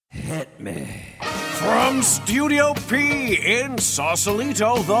Hit me. From Studio P in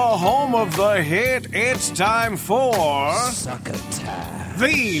Sausalito, the home of the hit, it's time for Succotash.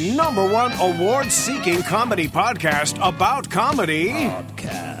 the #1 award-seeking comedy podcast about comedy.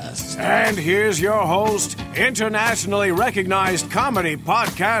 Podcast. And here's your host, internationally recognized comedy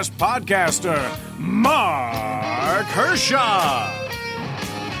podcast podcaster, Mark Hershon.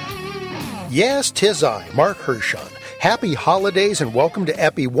 Yes, 'tis I, Mark Hershon. Happy holidays and welcome to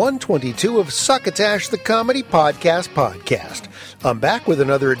Epi 122 of Succotash, the Comedy Podcast. I'm back with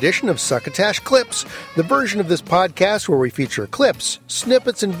another edition of Succotash Clips, the version of this podcast where we feature clips,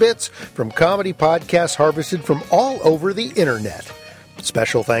 snippets, and bits from comedy podcasts harvested from all over the internet.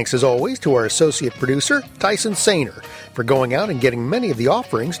 Special thanks, as always, to our associate producer, Tyson Sainer, for going out and getting many of the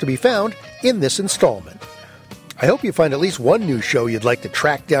offerings to be found in this installment. I hope you find at least one new show you'd like to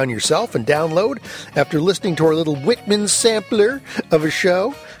track down yourself and download after listening to our little Whitman sampler of a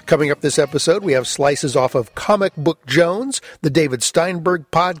show. Coming up this episode, we have slices off of Comic Book Jones, the David Steinberg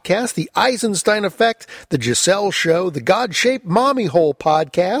podcast, the Eisenstein Effect, the Giselle Show, the God-Shaped Mommy Hole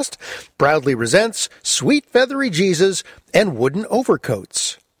podcast, Proudly Resents, Sweet Feathery Jesus, and Wooden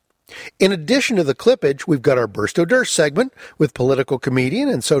Overcoats. In addition to the clippage, we've got our Burst o' Durst segment with political comedian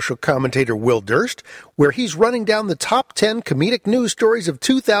and social commentator Will Durst, where he's running down the top 10 comedic news stories of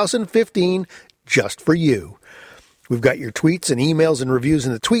 2015 just for you. We've got your tweets and emails and reviews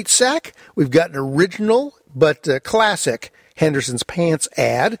in the tweet sack. We've got an original but classic Henderson's Pants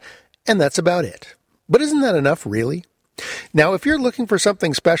ad, and that's about it. But isn't that enough, really? Now, if you're looking for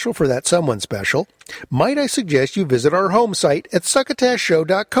something special for that someone special, might I suggest you visit our home site at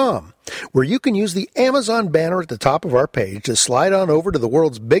succotashshow.com, where you can use the Amazon banner at the top of our page to slide on over to the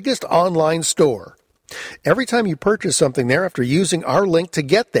world's biggest online store. Every time you purchase something there after using our link to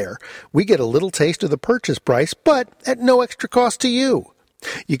get there, we get a little taste of the purchase price, but at no extra cost to you.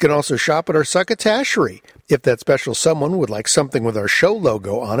 You can also shop at our Succotashery if that special someone would like something with our show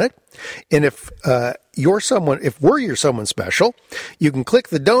logo on it. And if we're your someone special, you can click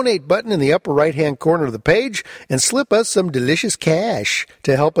the donate button in the upper right-hand corner of the page and slip us some delicious cash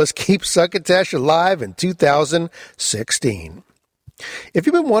to help us keep Succotash alive in 2016. If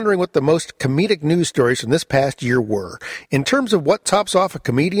you've been wondering what the most comedic news stories from this past year were, in terms of what tops off a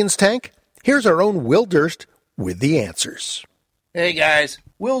comedian's tank, here's our own Will Durst with the answers. Hey guys,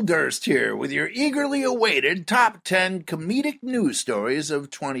 Will Durst here with your eagerly awaited top 10 comedic news stories of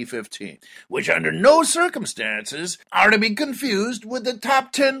 2015, which under no circumstances are to be confused with the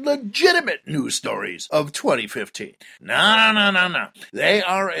top 10 legitimate news stories of 2015. No. They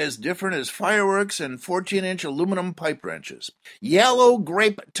are as different as fireworks and 14-inch aluminum pipe wrenches, yellow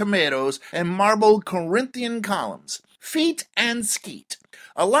grape tomatoes, and marble Corinthian columns, feet and skeet.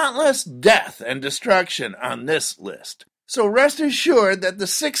 A lot less death and destruction on this list. So rest assured that the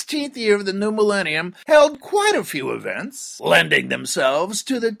 16th year of the new millennium held quite a few events, lending themselves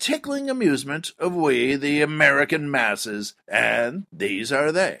to the tickling amusement of we, the American masses, and these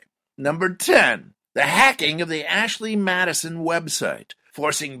are they. Number 10, the hacking of the Ashley Madison website,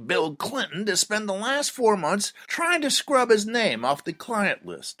 forcing Bill Clinton to spend the last 4 months trying to scrub his name off the client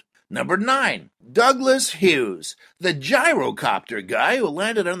list. Number 9, Douglas Hughes, the gyrocopter guy who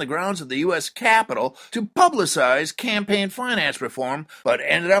landed on the grounds of the U.S. Capitol to publicize campaign finance reform, but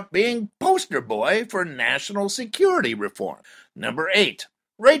ended up being poster boy for national security reform. Number 8,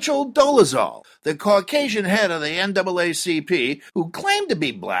 Rachel Dolezal, the Caucasian head of the NAACP, who claimed to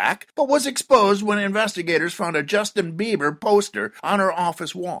be black, but was exposed when investigators found a Justin Bieber poster on her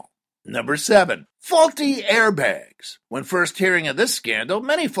office wall. Number 7, faulty airbags. When first hearing of this scandal,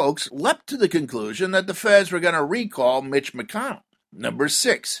 many folks leapt to the conclusion that the feds were going to recall Mitch McConnell. Number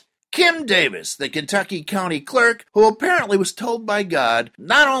 6, Kim Davis, the Kentucky county clerk, who apparently was told by God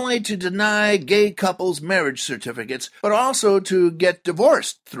not only to deny gay couples marriage certificates, but also to get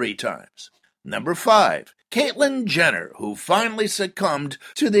divorced 3 times. Number 5, Caitlyn Jenner, who finally succumbed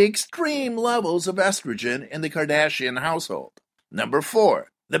to the extreme levels of estrogen in the Kardashian household. Number 4,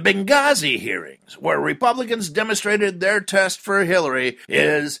 the Benghazi hearings, where Republicans demonstrated their test for Hillary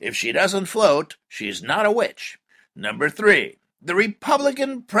is, if she doesn't float, she's not a witch. Number 3, the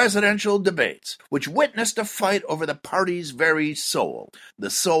Republican presidential debates, which witnessed a fight over the party's very soul. The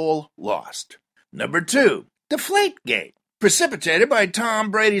soul lost. Number 2, Deflategate, precipitated by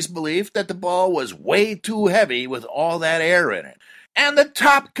Tom Brady's belief that the ball was way too heavy with all that air in it. And the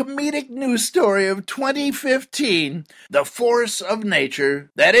top comedic news story of 2015, the force of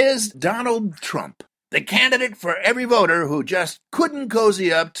nature, that is Donald Trump, the candidate for every voter who just couldn't cozy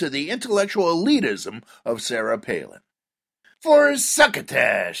up to the intellectual elitism of Sarah Palin. For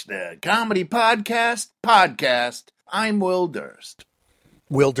Succotash, the comedy podcast, I'm Will Durst.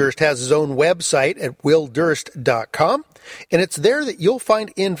 Will Durst has his own website at willdurst.com, and it's there that you'll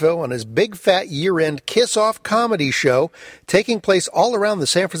find info on his big fat year-end kiss-off comedy show taking place all around the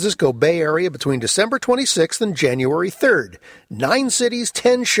San Francisco Bay Area between December 26th and January 3rd. 9 cities,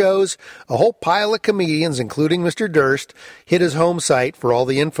 10 shows, a whole pile of comedians, including Mr. Durst. Hit his home site for all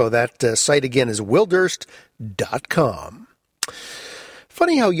the info. That site again is willdurst.com.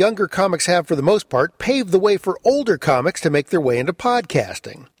 Funny how younger comics have, for the most part, paved the way for older comics to make their way into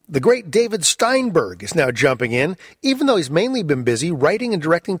podcasting. The great David Steinberg is now jumping in, even though he's mainly been busy writing and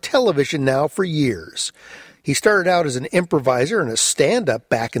directing television now for years. He started out as an improviser and a stand-up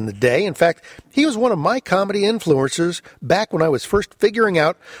back in the day. In fact, he was one of my comedy influencers back when I was first figuring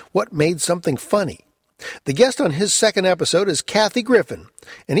out what made something funny. The guest on his second episode is Kathy Griffin.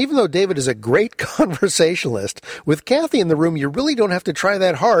 And even though David is a great conversationalist, with Kathy in the room, you really don't have to try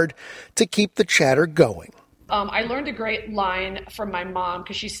that hard to keep the chatter going. I learned a great line from my mom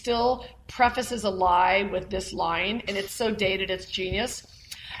because she still prefaces a lie with this line, and it's so dated, it's genius.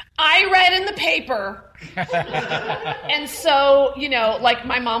 I read in the paper. And so, like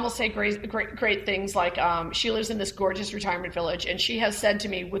my mom will say great things like she lives in this gorgeous retirement village, and she has said to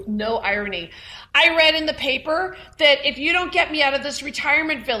me with no irony, I read in the paper that if you don't get me out of this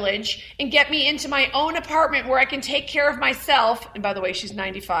retirement village and get me into my own apartment where I can take care of myself, and by the way, she's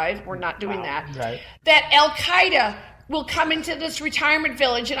 95, we're not doing that, right. That Al-Qaeda will come into this retirement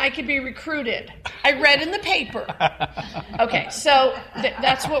village and I could be recruited. I read in the paper. Okay, so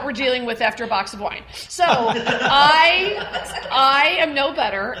that's what we're dealing with after a box of wine. So I am no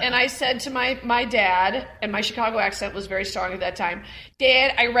better, and I said to my dad, and my Chicago accent was very strong at that time,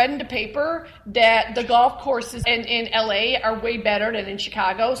 Dad, I read in the paper that the golf courses in LA are way better than in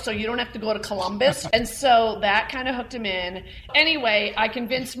Chicago, so you don't have to go to Columbus. And so that kind of hooked him in. Anyway, I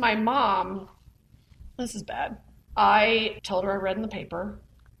convinced my mom, this is bad, I told her I read in the paper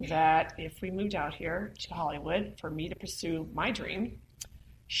that if we moved out here to Hollywood for me to pursue my dream,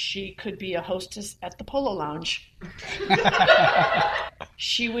 she could be a hostess at the Polo Lounge.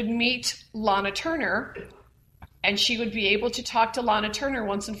 She would meet Lana Turner, and she would be able to talk to Lana Turner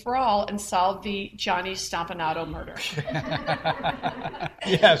once and for all and solve the Johnny Stompanato murder.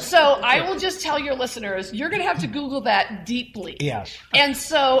 Yes. So I will just tell your listeners, you're going to have to Google that deeply. Yes. And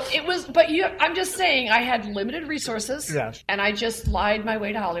so it was, I'm just saying I had limited resources. Yes. And I just lied my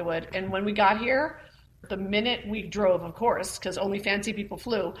way to Hollywood. And when we got here, the minute we drove, of course, because only fancy people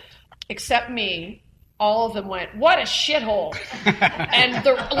flew, except me, all of them went, what a shithole. And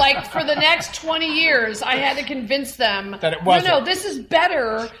for the next 20 years, I had to convince them that it wasn't. No, this is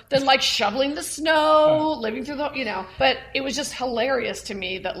better than like shoveling the snow, living through the, But it was just hilarious to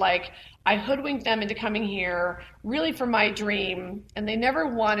me that I hoodwinked them into coming here really for my dream. And they never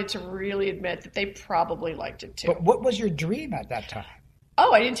wanted to really admit that they probably liked it too. But what was your dream at that time?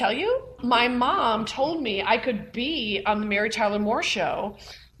 Oh, I didn't tell you? My mom told me I could be on the Mary Tyler Moore Show,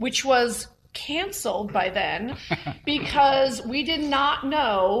 which was canceled by then because we did not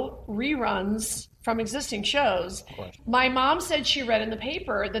know reruns from existing shows. My mom said she read in the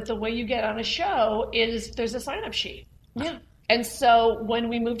paper that the way you get on a show is there's a sign-up sheet. Yeah. And so when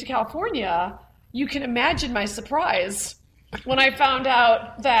we moved to California, you can imagine my surprise when I found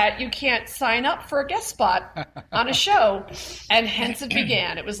out that you can't sign up for a guest spot on a show. And hence it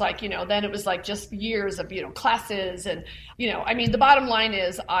began. It was then it was just years of, classes. And, the bottom line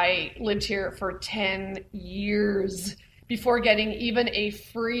is I lived here for 10 years before getting even a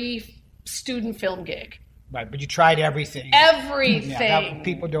free student film gig. Right, but you tried everything. Everything. Yeah,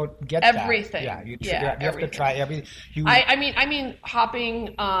 people don't get everything. That. Yeah, you have to try everything. I mean,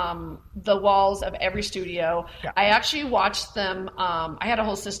 hopping the walls of every studio. Yeah. I actually watched them. I had a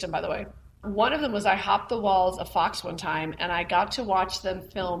whole system, by the way. One of them was I hopped the walls of Fox one time, and I got to watch them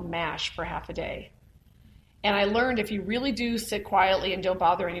film MASH for half a day. And I learned if you really do sit quietly and don't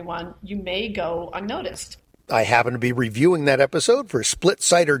bother anyone, you may go unnoticed. I happen to be reviewing that episode for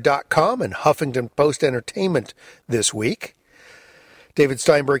SplitSider.com and Huffington Post Entertainment this week. David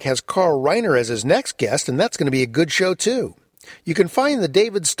Steinberg has Carl Reiner as his next guest, and that's going to be a good show, too. You can find the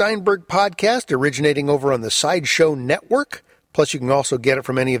David Steinberg podcast originating over on the Sideshow Network. Plus, you can also get it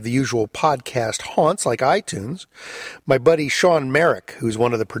from any of the usual podcast haunts like iTunes. My buddy Sean Merrick, who's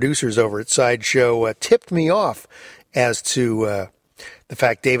one of the producers over at Sideshow, tipped me off as to the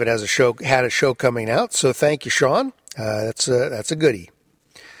fact David had a show coming out, so thank you, Sean. That's a goodie.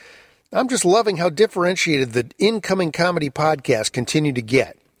 I'm just loving how differentiated the incoming comedy podcasts continue to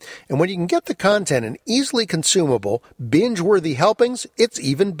get. And when you can get the content in easily consumable, binge-worthy helpings, it's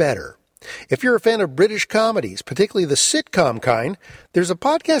even better. If you're a fan of British comedies, particularly the sitcom kind, there's a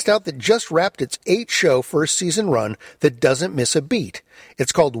podcast out that just wrapped its 8-show first season run that doesn't miss a beat.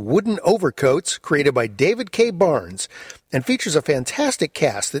 It's called Wooden Overcoats, created by David K. Barnes, and features a fantastic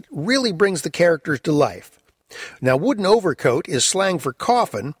cast that really brings the characters to life. Now, wooden overcoat is slang for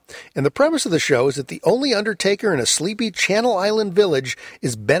coffin, and the premise of the show is that the only undertaker in a sleepy Channel Island village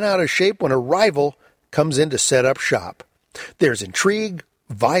is bent out of shape when a rival comes in to set up shop. There's intrigue,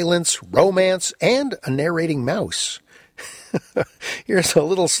 violence, romance, and a narrating mouse. Here's a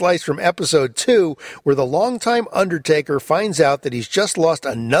little slice from episode 2, where the longtime undertaker finds out that he's just lost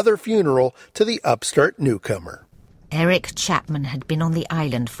another funeral to the upstart newcomer. Eric Chapman had been on the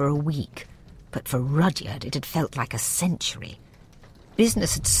island for a week, but for Rudyard it had felt like a century.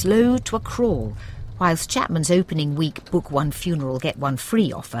 Business had slowed to a crawl, whilst Chapman's opening week book one funeral, get one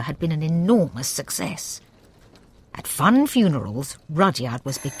free offer had been an enormous success. At Fun Funerals, Rudyard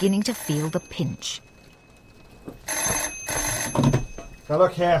was beginning to feel the pinch. Now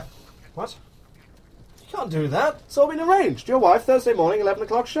look here. What? You can't do that. It's all been arranged. Your wife, Thursday morning, 11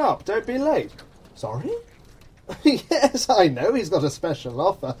 o'clock sharp. Don't be late. Sorry? Yes, I know he's got a special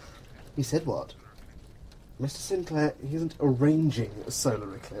offer. He said what? Mr. Sinclair, he isn't arranging a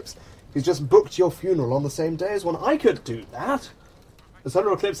solar eclipse. He's just booked your funeral on the same day as one. I could do that. A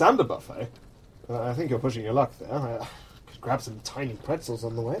solar eclipse and a buffet. I think you're pushing your luck there. I could grab some tiny pretzels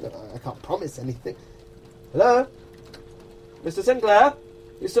on the way, but I can't promise anything. Hello? Mr. Sinclair?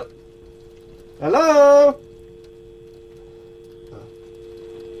 You still... Hello?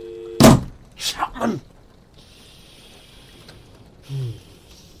 Chapman!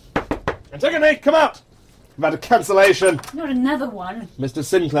 Antigone, come out! We've had a cancellation. Not another one. Mr.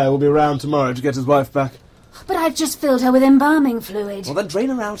 Sinclair will be around tomorrow to get his wife back. But I've just filled her with embalming fluid. Well, then drain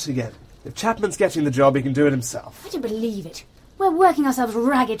her out again. If Chapman's getting the job, he can do it himself. I don't believe it. We're working ourselves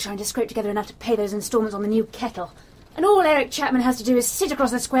ragged trying to scrape together enough to pay those instalments on the new kettle. And all Eric Chapman has to do is sit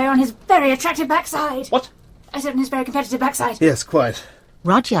across the square on his very attractive backside. What? I said on his very competitive backside. Yes, quite.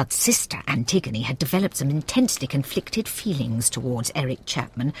 Rudyard's sister, Antigone, had developed some intensely conflicted feelings towards Eric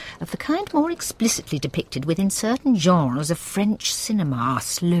Chapman, of the kind more explicitly depicted within certain genres of French cinema,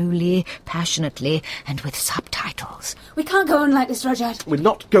 slowly, passionately, and with subtitles. We can't go on like this, Rudyard. We're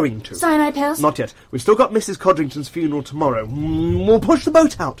not going to. Cyanide pills? Not yet. We've still got Mrs. Codrington's funeral tomorrow. We'll push the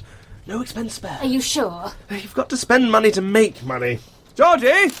boat out. No expense spare. Are you sure? You've got to spend money to make money.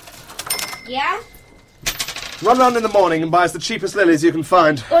 Georgie! Yeah? Run round in the morning and buy us the cheapest lilies you can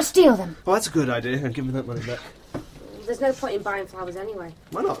find. Or steal them. Oh, that's a good idea. And give me that money back. There's no point in buying flowers anyway.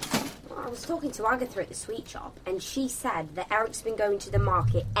 Why not? Well, I was talking to Agatha at the sweet shop, and she said that Eric's been going to the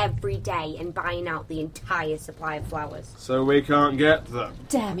market every day and buying out the entire supply of flowers. So we can't get them.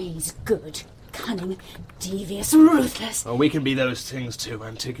 Damn, he's good. Cunning, devious, ruthless. Oh, we can be those things too,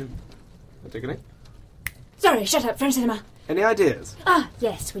 Antigone. Antigone? Sorry, shut up, French cinema. Any ideas? Ah,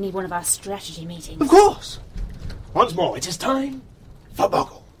 yes, we need one of our strategy meetings. Of course! Once more, it is time for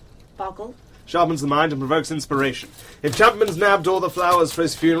Boggle. Boggle? Sharpens the mind and provokes inspiration. If Chapman's nabbed all the flowers for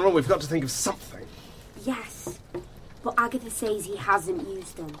his funeral, we've got to think of something. Yes, but Agatha says he hasn't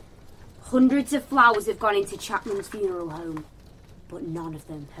used them. Hundreds of flowers have gone into Chapman's funeral home, but none of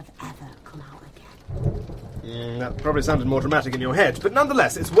them have ever come out again. That probably sounded more dramatic in your head, but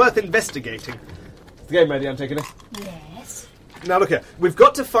nonetheless, it's worth investigating. Is the game ready, Antigone? Yes. Now look here, we've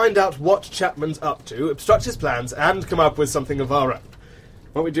got to find out what Chapman's up to, obstruct his plans, and come up with something of our own.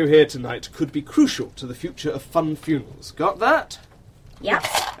 What we do here tonight could be crucial to the future of Fun Funerals. Got that? Yep.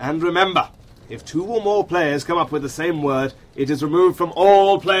 And remember, if 2 or more players come up with the same word, it is removed from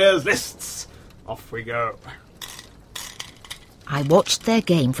all players' lists. Off we go. I watched their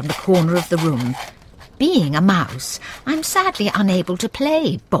game from the corner of the room. Being a mouse, I'm sadly unable to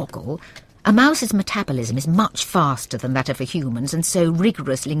play Boggle. A mouse's metabolism is much faster than that of a human's, and so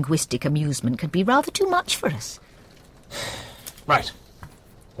rigorous linguistic amusement could be rather too much for us. Right.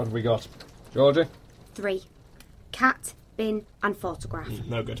 What have we got? Georgie? 3. Cat, bin, and photograph.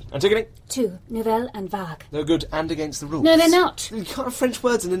 No good. Antigone? 2. Nouvelle and vague. No good and against the rules. No, they're not. You can't have French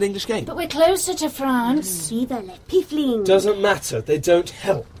words in an English game. But we're closer to France. Suivez les pifflings. Doesn't matter. They don't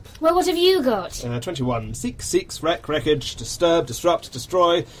help. Well, what have you got? 21. Seek, seeks, wreck, wreckage, disturb, disrupt,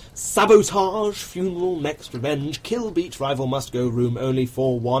 destroy, sabotage, funeral, next, revenge, kill, beat, rival, must go, room only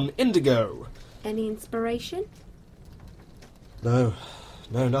for 1, indigo. Any inspiration? No,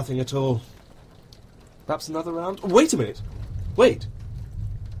 nothing at all. Perhaps another round? Wait a minute. Wait.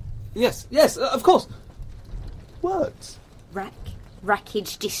 Yes, of course. Words. Wreck,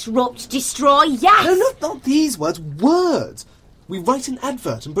 wreckage, disrupt, destroy, yes! No, not these words. Words. We write an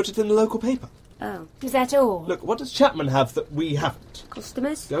advert and put it in the local paper. Oh. Is that all? Look, what does Chapman have that we haven't?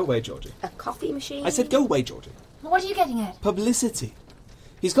 Customers? Go away, Georgie. A coffee machine? I said go away, Georgie. What are you getting at? Publicity.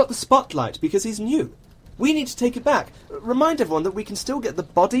 He's got the spotlight because he's new. We need to take it back. Remind everyone that we can still get the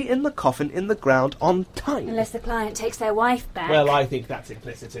body in the coffin in the ground on time. Unless the client takes their wife back. Well, I think that's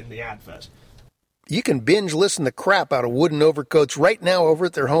implicit in the advert. You can binge listen the crap out of Wooden Overcoats right now over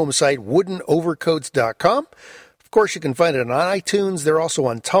at their home site, woodenovercoats.com. Of course, you can find it on iTunes. They're also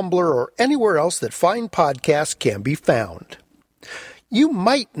on Tumblr or anywhere else that fine podcasts can be found. You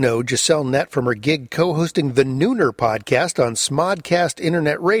might know Giselle Nett from her gig co-hosting the Nooner podcast on Smodcast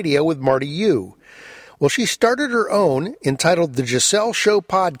Internet Radio with Marty Yu. Well, she started her own entitled The Giselle Show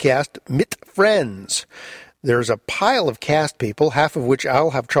Podcast, Mit Friends. There's a pile of cast people, half of which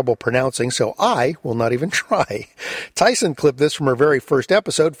I'll have trouble pronouncing, so I will not even try. Tyson clipped this from her very first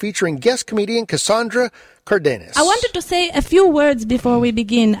episode featuring guest comedian Cassandra Cardenas. I wanted to say a few words before we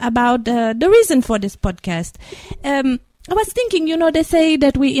begin about the reason for this podcast. I was thinking, they say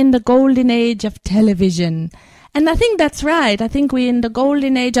that we're in the golden age of television. And I think that's right. I think we're in the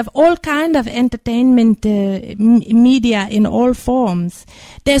golden age of all kind of entertainment media in all forms.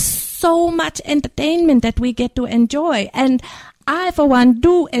 There's so much entertainment that we get to enjoy. And I, for one,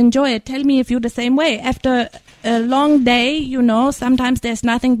 do enjoy it. Tell me if you're the same way. After a long day, sometimes there's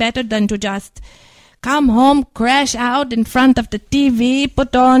nothing better than to just come home, crash out in front of the TV,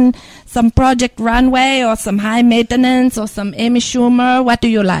 put on some Project Runway or some High Maintenance or some Amy Schumer. What do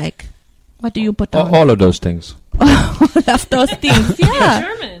you like? What do you put on? All of those things. All of those things, yeah.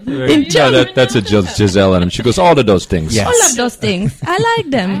 In German. That's a Giselle Adams. She goes, all of those things. Yes. All of those things. I like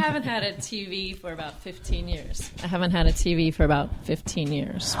them. I haven't had a TV for about 15 years.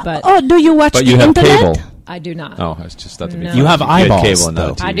 But oh, do you watch but the you have internet? Cable. I do not. Oh, it's just that to be. No. You have eyeballs, cable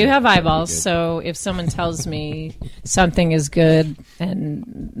though. I do have eyeballs, so if someone tells me something is good,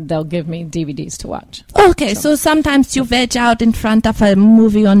 and they'll give me DVDs to watch. Okay, so sometimes you veg out in front of a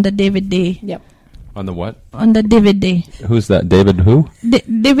movie on the DVD. Yep. On the what? On the DVD. Who's that? David who?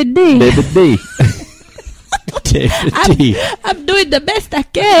 DVD. David D. David D. I'm doing the best I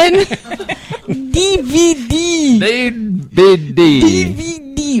can. DVD. DVD.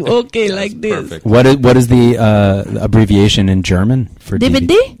 Okay, like this. Perfect. What is the abbreviation in German for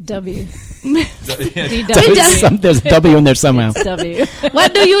DVD? W. There's a W in there somehow. W.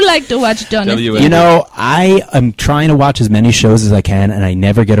 What do you like to watch, Jonathan? I am trying to watch as many shows as I can, and I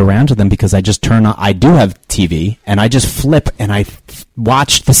never get around to them because I just turn on. I do have TV, and I just flip, and I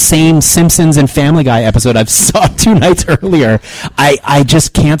watch the same Simpsons and Family Guy episode I've saw 2 nights earlier. I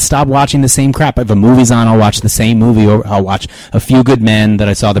just can't stop watching the same crap. If a movie's on, I'll watch the same movie, or I'll watch A Few Good Men that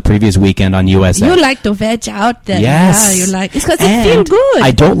I saw the previous weekend on USA. You like to veg out there. Yes. Yeah, you like it's because it feels good. I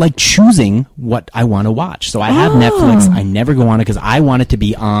don't like choosing what I want to watch. So I have Netflix. I never go on it because I want it to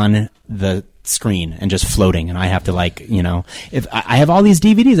be on the screen and just floating, and I have to if I have all these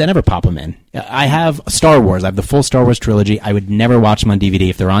DVDs, I never pop them in. I have Star Wars. I have the full Star Wars trilogy. I would never watch them on DVD.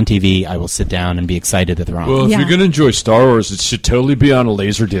 If they're on TV, I will sit down and be excited that they're on. Well, if you're going to enjoy Star Wars, it should totally be on a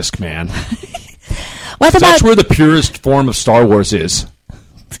Laserdisc, man. That's where the purest form of Star Wars is.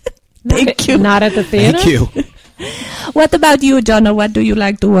 Thank you. Not at the theater. Thank you. What about you, John? What do you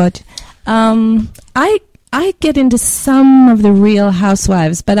like to watch? I get into some of the Real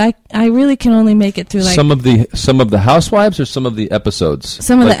Housewives, but I really can only make it through some of the Housewives or some of the episodes.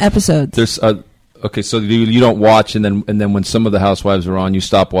 Some of the episodes. There's okay, so you don't watch, and then when some of the Housewives are on, you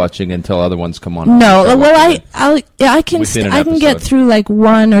stop watching until other ones come on. No, well I can get through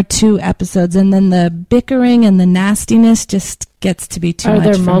 1 or 2 episodes, and then the bickering and the nastiness just gets to be too much. Are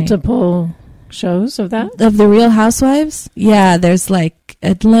there for multiple shows of that? Of the Real Housewives? Yeah, there's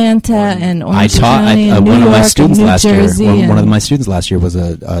Atlanta and Orange County and New one York of my students and New last Jersey. year. One of my students last year was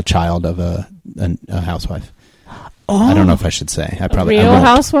a child of a housewife. Oh. I don't know if I should say. I probably Real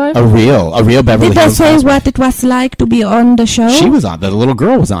Housewife? A real Beverly Hills. Did they say housewife. what it was like to be on the show? She was on. The little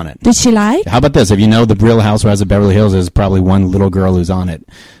girl was on it. Did she like? How about this? If you know the Real Housewives of Beverly Hills, there's probably one little girl who's on it.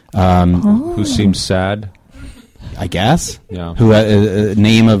 Who seems sad? I guess. Yeah. Who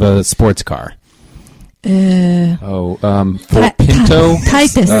name of a sports car? Ford Pinto,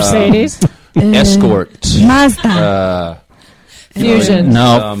 Titus, Mercedes, Escort, Mazda, Fusion.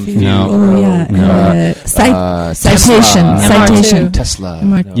 No. Citation. Tesla.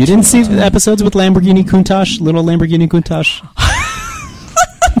 You didn't see the episodes with Lamborghini Countach, little Lamborghini Countach?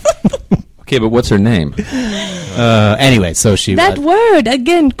 Okay, but what's her name? Anyway, so she... That word,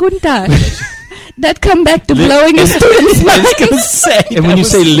 again, Countach. That come back to blowing a student's mind. And when you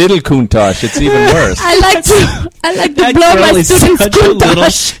say little Countach, it's even worse. I like to blow my students'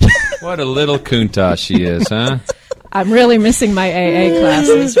 Countach. What a little Countach she is, huh? I'm really missing my AA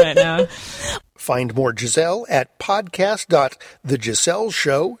classes right now. Find more Giselle at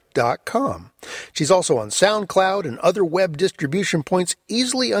podcast.thegiselleshow.com. She's also on SoundCloud and other web distribution points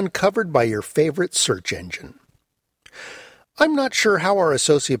easily uncovered by your favorite search engine. I'm not sure how our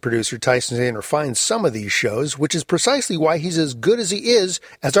associate producer Tyson Zaner finds some of these shows, which is precisely why he's as good as he is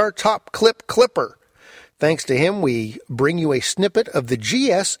as our top clip clipper. Thanks to him, we bring you a snippet of the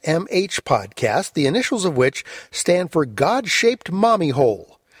GSMH podcast, the initials of which stand for God-Shaped Mommy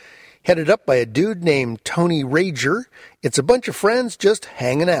Hole. Headed up by a dude named Tony Rager, it's a bunch of friends just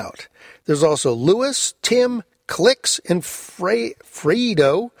hanging out. There's also Lewis, Tim, Clicks, and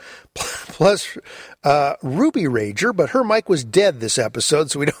Fredo, plus Ruby Rager, but her mic was dead this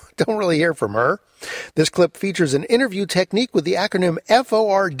episode, so we don't really hear from her. This clip features an interview technique with the acronym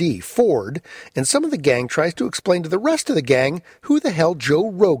FORD, Ford, and some of the gang tries to explain to the rest of the gang who the hell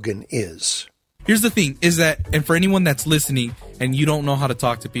Joe Rogan is. Here's the thing, is that, and for anyone that's listening and you don't know how to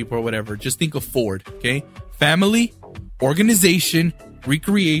talk to people or whatever, just think of Ford, okay? Family, organization,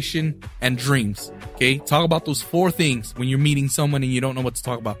 recreation, and dreams, okay? Talk about those 4 things when you're meeting someone and you don't know what to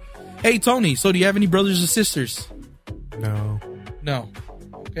talk about. Hey, Tony, so do you have any brothers or sisters? No.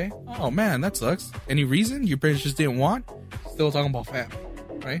 Okay. Oh, man, that sucks. Any reason? Your parents just didn't want? Still talking about family,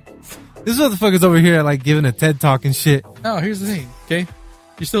 right? This motherfucker's over here like giving a TED talk and shit. No, here's the thing, okay?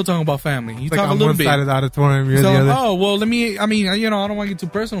 You're still talking about family. You it's talk like a on little one bit. side of the auditorium, you're So, the other. oh, well, I don't want to get too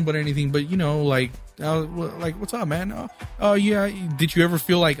personal about anything, but, like, what's up, man? Oh, yeah, did you ever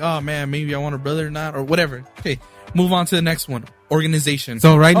feel like, oh, man, maybe I want a brother or not, or whatever? Okay, move on to the next one. Organization.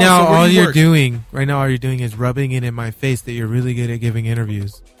 So right now, all you're doing is rubbing it in my face that you're really good at giving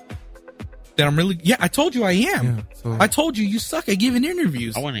interviews. That I'm really, I told you I am. Yeah, so I told you suck at giving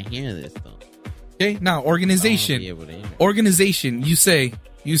interviews. I want to hear this, though. Okay, now, organization. Organization, you say,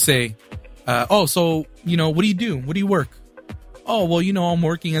 so, what do you do? What do you work? Oh, well, I'm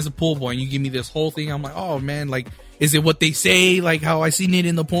working as a pool boy, and you give me this whole thing. I'm like, oh, man, like, is it what they say, like how I seen it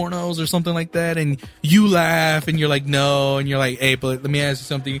in the pornos or something like that? And you laugh, and you're like, no. And you're like, hey, but let me ask you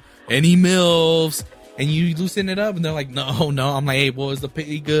something. Any MILFs? And you loosen it up, and they're like, no. I'm like, hey, well, is the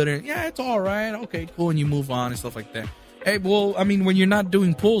pay good? And, yeah, it's all right. Okay, cool. And you move on and stuff like that. Hey, well, I mean, when you're not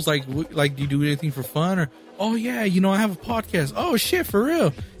doing pools, like do you do anything for fun? Or, oh, yeah, I have a podcast. Oh, shit, for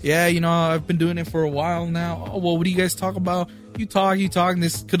real? Yeah, I've been doing it for a while now. Oh, well, what do you guys talk about? You talk, and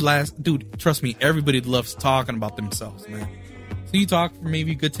this could last. Dude, trust me, everybody loves talking about themselves, man. So you talk for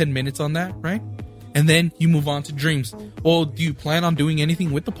maybe a good 10 minutes on that, right? And then you move on to dreams. Well, do you plan on doing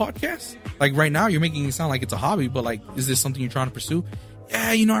anything with the podcast? Like right now, you're making it sound like it's a hobby, but like, is this something you're trying to pursue? Yeah,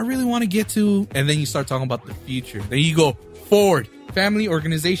 I really want to get to. And then you start talking about the future. Then you go forward. Family,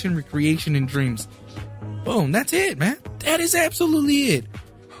 organization, recreation, and dreams. Boom, that's it, man. That is absolutely it.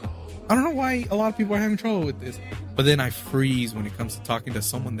 I don't know why a lot of people are having trouble with this. But then I freeze when it comes to talking to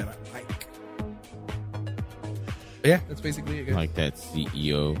someone that I like. But yeah, that's basically it, guys. Like that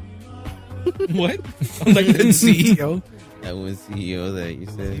CEO. What? Like that CEO? That one CEO that you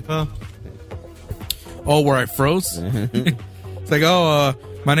said. Oh, where I froze? It's like,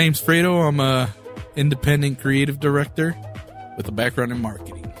 my name's Fredo. I'm a independent creative director with a background in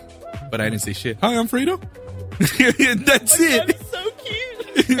marketing. But I didn't say shit. Hi, I'm Fredo. That's it. That's so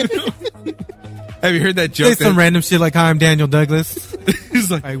cute. Have you heard that joke? Say some random shit like, hi, I'm Daniel Douglas. He's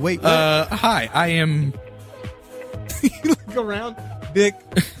like, wait, what? Hi, I am... You look around. Big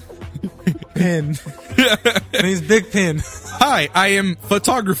Pen. My name's Big Pen. Hi, I am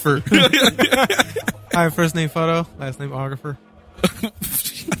photographer. Hi, first name Photo, last name Ographer.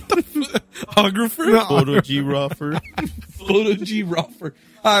 Ographer? Photo G Roffer. Photo G Roffer.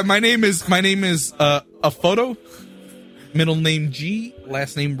 Hi, my name is a photo. Middle name G,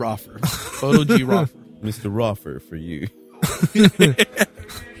 last name Roffer. Photo G Roffer. Mr. Roffer for you.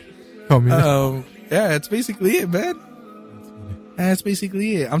 Call me yeah, that's basically it, man. That's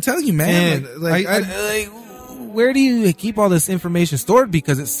basically it. I'm telling you, man. Where do you keep all this information stored?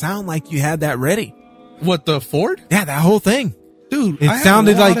 Because it sounded like you had that ready. What, the Ford? Yeah, that whole thing. Dude, it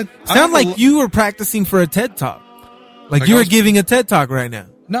sounded like you were practicing for a TED Talk. Like you were giving a TED Talk right now.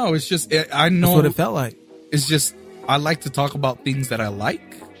 No, it's just, I know. That's what it felt like. It's just, I like to talk about things that I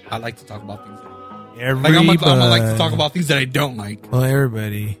like. I like to talk about things that I don't. Everybody. I'm gonna like to talk about things that I don't like. Well,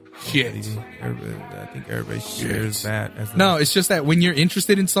 everybody. Shit. I think everybody shares that. No, it's just that when you're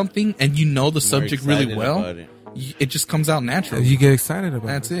interested in something and you know the subject really well, it just comes out naturally. You get excited about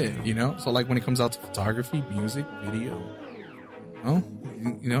That's it, So like when it comes out to photography, music, video,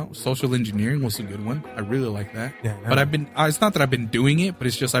 social engineering was a good one. I really like that. Yeah, but it's not that I've been doing it, but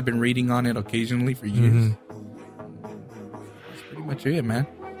it's just I've been reading on it occasionally for years. Mm-hmm. That's pretty much it, man.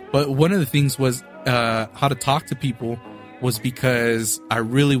 But one of the things was how to talk to people was because I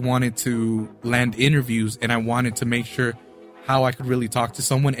really wanted to land interviews, and I wanted to make sure how I could really talk to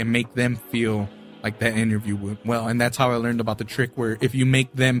someone and make them feel like that interview went well. And that's how I learned about the trick, where if you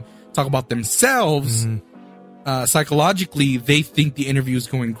make them talk about themselves, psychologically, they think the interview is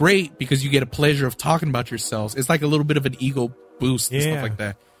going great because you get a pleasure of talking about yourselves. It's like a little bit of an ego boost and stuff like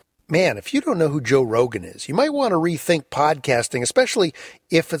that. Man, if you don't know who Joe Rogan is, you might want to rethink podcasting, especially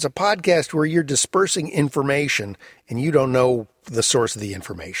if it's a podcast where you're dispersing information and you don't know the source of the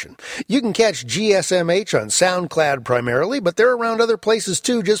information. You can catch GSMH on SoundCloud primarily, but they're around other places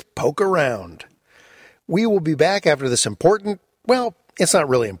too. Just poke around. We will be back after this important, well, it's not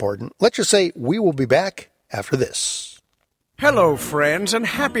really important. Let's just say we will be back after this. Hello, friends, and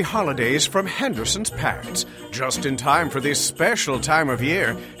happy holidays from Henderson's Pants. Just in time for this special time of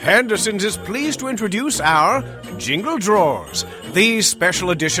year, Henderson's is pleased to introduce our Jingle Drawers. These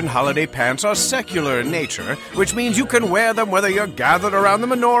special edition holiday pants are secular in nature, which means you can wear them whether you're gathered around the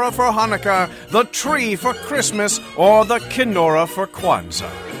menorah for Hanukkah, the tree for Christmas, or the Kinora for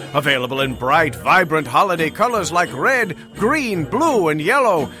Kwanzaa. Available in bright, vibrant holiday colors like red, green, blue, and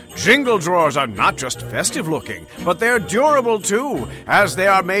yellow, Jingle Drawers are not just festive looking, but they're durable too, as they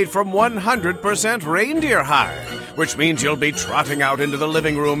are made from 100% reindeer hide, which means you'll be trotting out into the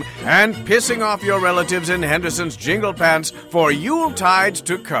living room and pissing off your relatives in Henderson's Jingle Pants for Yuletides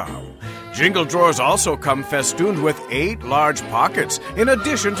to come. Jingle Drawers also come festooned with 8 large pockets, in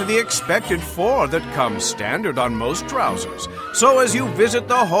addition to the expected 4 that come standard on most trousers. So as you visit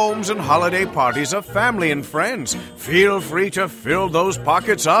the homes and holiday parties of family and friends, feel free to fill those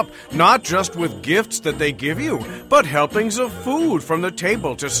pockets up, not just with gifts that they give you, but helpings of food from the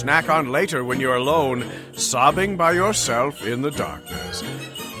table to snack on later when you're alone, sobbing by yourself in the darkness.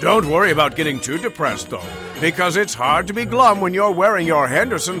 Don't worry about getting too depressed, though, because it's hard to be glum when you're wearing your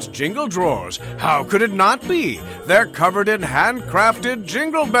Henderson's Jingle Drawers. How could it not be? They're covered in handcrafted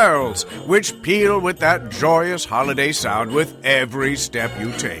jingle bells, which peal with that joyous holiday sound with every step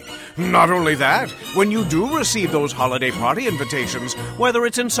you take. Not only that, when you do receive those holiday party invitations, whether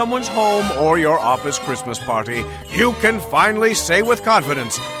it's in someone's home or your office Christmas party, you can finally say with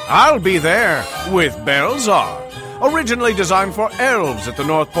confidence, "I'll be there," with bells on. Originally designed for elves at the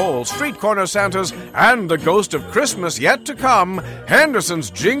North Pole, street corner Santas, and the ghost of Christmas yet to come, Henderson's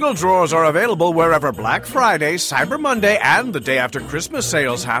Jingle Drawers are available wherever Black Friday, Cyber Monday, and the day after Christmas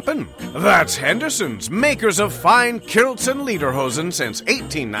sales happen. That's Henderson's, makers of fine kilts and lederhosen since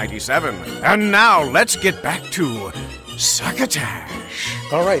 1897. And now let's get back to Succotash.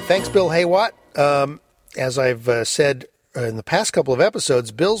 All right, thanks, Bill Haywatt. As I've said in the past couple of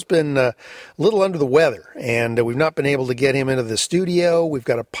episodes, Bill's been a little under the weather, and we've not been able to get him into the studio. We've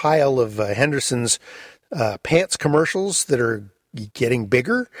got a pile of Henderson's pants commercials that are getting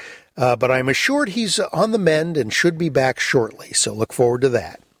bigger, but I'm assured he's on the mend and should be back shortly, so look forward to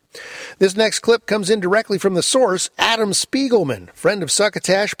that. This next clip comes in directly from the source. Adam Spiegelman, friend of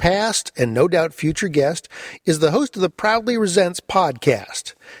Succotash, past and no doubt future guest, is the host of the Proudly Resents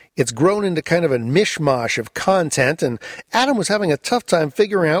podcast. It's grown into kind of a mishmash of content, and Adam was having a tough time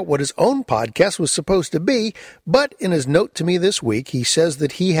figuring out what his own podcast was supposed to be, but in his note to me this week, he says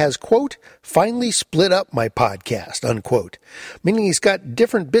that he has, quote, finally split up my podcast, unquote, meaning he's got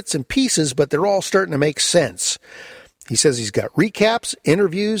different bits and pieces, but they're all starting to make sense. He says he's got recaps,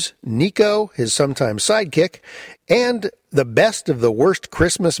 interviews, Nico, his sometime sidekick, and the best of the worst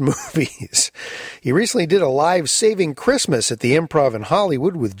Christmas movies. He recently did a live Saving Christmas at the Improv in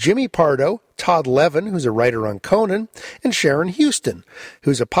Hollywood with Jimmy Pardo, Todd Levin, who's a writer on Conan, and Sharon Houston,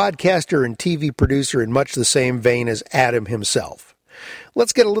 who's a podcaster and TV producer in much the same vein as Adam himself.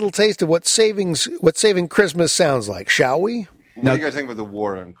 Let's get a little taste of what Saving Christmas sounds like, shall we? What do you guys think about the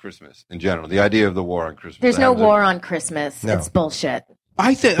war on Christmas in general? The idea of the war on Christmas. There's no war on Christmas. No. It's bullshit.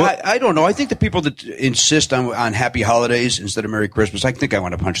 I think I don't know. I think the people that insist on Happy Holidays instead of Merry Christmas, I think I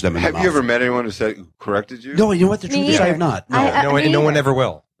want to punch them in the mouth. Have you ever met anyone who corrected you? No, you know what? The truth is I have not. No, no one ever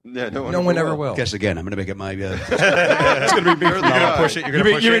will. Yeah, no one ever will. Guess again, I'm going to make it my. It's going to be big. You're going to push it. You're going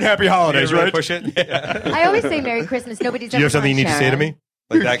to push it. You mean Happy Holidays, right? Push it. Yeah. I always say Merry Christmas. Nobody's ever. Do you have something you need to say to Sharon. me?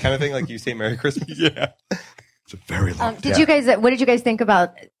 Like that kind of thing? Like you say Merry Christmas? Yeah. It's a very long. What did you guys think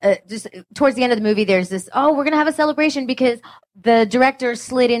about just towards the end of the movie? There's this. Oh, we're gonna have a celebration because the director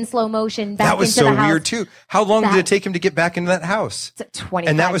slid in slow motion back that was into so the house. weird too. How long did it take him to get back into that house? 25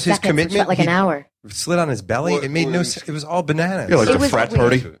 and that was his seconds, commitment. Which felt like an hour. Slid on his belly. It made no sense. It was all bananas. Yeah, like a frat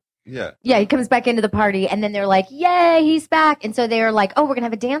party. Yeah. Yeah, he comes back into the party, and then they're like, "Yay, he's back!" And so they're like, "Oh, we're gonna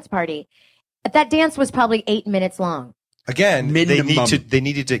have a dance party." But that dance was probably 8 minutes long. Again, Minimum. they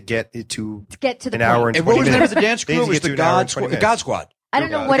needed to get it to To get to the an hour point. and And what 20 was the name minutes. of the dance crew? It was the God Squad. I don't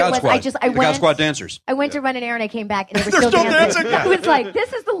know what it was. I God went. Squad dancers. I went to run an errand. I came back and they were still dancing. I was like,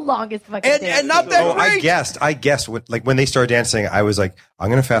 "This is the longest fucking dance." And not that Oh, great. I guessed when they started dancing, I was like, I'm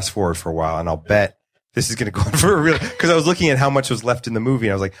going to fast forward for a while and I'll bet this is going to go on for a real, because I was looking at how much was left in the movie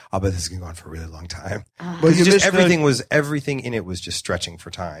and I was like, I'll bet this is going to go on for a really long time. Well, you missed everything in it was just stretching for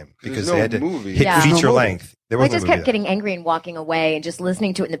time because no they had to movie. hit Yeah. feature No movie. length. There I wasn't just a movie kept getting angry and walking away and just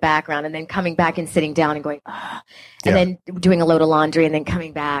listening to it in the background and then coming back and sitting down and going, ah, and then doing a load of laundry and then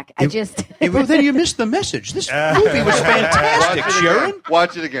coming back. Well, then you missed the message. This movie was fantastic, Sharon.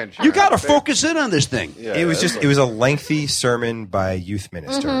 Watch it again, Sharon. You got to focus in on this thing. Yeah, it was a lengthy sermon by a youth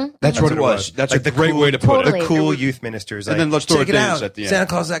minister. Mhm. That's what it was. That's like a great way to put it. The cool youth ministers. And like, then let's throw a check it dance out. at the end. Santa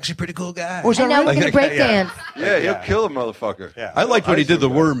Claus is actually a pretty cool guy. Oh, is that And now right? he's gonna break dance. Yeah, he'll kill a motherfucker. Yeah. I liked when he did the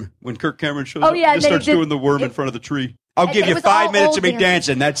worm when Kirk Cameron shows Oh, up. yeah, He and then starts he did- doing the worm in front of the tree. I'll And give it you was 5 all minutes old of me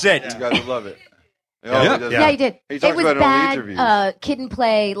dancing. dancing. That's it. You gotta love it. Yeah. Yeah, he did. He It talks was about it on the bad interviews. kid and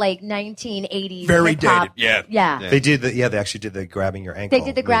play, like 1980s. Very hip-hop. dated. Yeah. They did they actually did the grabbing your ankle. They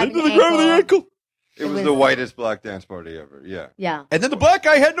did the grabbing the the ankle. It was the whitest black dance party ever. Yeah. Yeah. And then the black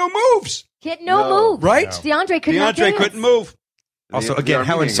guy had no moves. He had no move. Right? DeAndre could not DeAndre dance. couldn't move. Also, The again,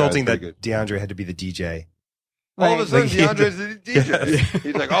 how Armenian insulting guy's that DeAndre had to be the DJ. All of a sudden, Like, DeAndre's the DJ.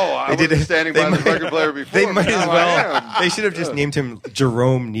 He's like, oh, I They did was it- standing they by the might- record player before. They might but as now I well. am. They should have just named him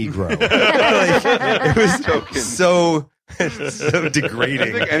Jerome Negro. Like, it was so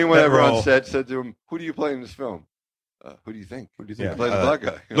degrading. I think anyone that ever role. on set said to him, "Who do you play in this film? Who do you think? Who do you think Yeah. plays the black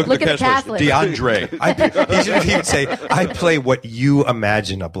guy?" Look at the cast list. DeAndre. He would say, "I play what you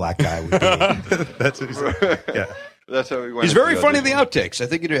imagine a black guy would be." That's what he said. Yeah. That's how he went. He's into very the funny in the audition. outtakes.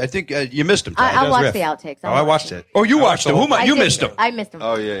 I think you missed him. Todd. I watched the outtakes. I watched it. Oh, you watched him. I You did. missed him. I missed him.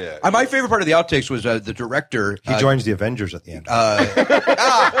 Oh yeah, yeah. My favorite part of the outtakes was the director. He joins the Avengers at the end.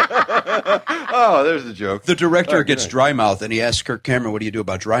 Oh, there's the joke. The director Oh, gets good. dry mouth, and he asks Kirk Cameron, "What do you do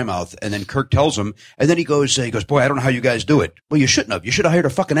about dry mouth?" And then Kirk tells him, and then he goes, "Boy, I don't know how you guys do it." Well, you shouldn't have. You should have hired a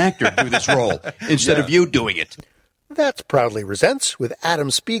fucking actor to do this role instead of you doing it. That's Proudly Resents with Adam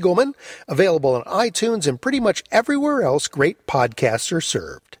Spiegelman, available on iTunes and pretty much everywhere else great podcasts are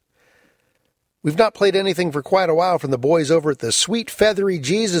served. We've not played anything for quite a while from the boys over at the Sweet Feathery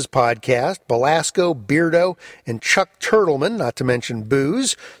Jesus podcast, Belasco, Beardo, and Chuck Turtleman, not to mention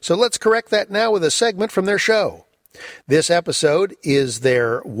Booze, so let's correct that now with a segment from their show. This episode is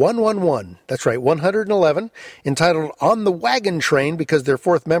their 111, that's right, 111, entitled On the Wagon Train because their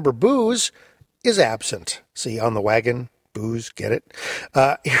fourth member, Booze, is absent. See, on the wagon, Booze, get it?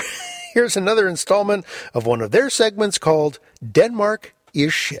 Here's another installment of one of their segments called Denmark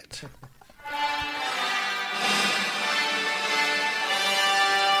is Shit.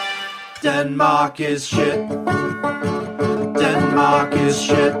 Denmark is shit. Denmark is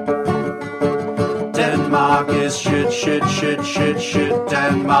shit. Denmark is shit, shit, shit, shit, shit.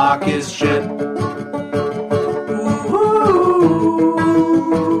 Denmark is shit.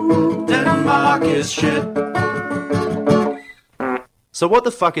 Ooh, Denmark is shit. So what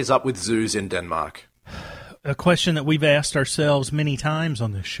the fuck is up with zoos in Denmark? A question that we've asked ourselves many times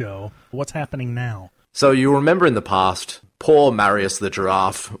on this show. What's happening now? So you remember in the past, poor Marius the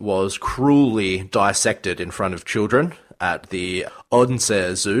giraffe was cruelly dissected in front of children at the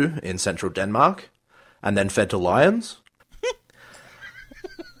Odense Zoo in central Denmark, and then fed to lions.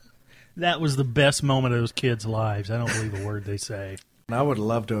 That was the best moment of those kids' lives. I don't believe a word they say. I would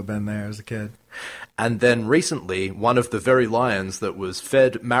love to have been there as a kid. And then recently, one of the very lions that was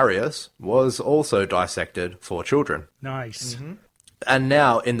fed Marius was also dissected for children. Nice. Mm-hmm. And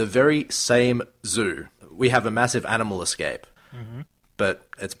now, in the very same zoo, we have a massive animal escape. Mhm. But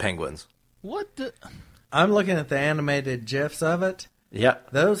it's penguins. What the... I'm looking at the animated GIFs of it. Yeah.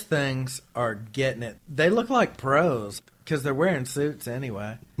 Those things are getting it. They look like pros because they're wearing suits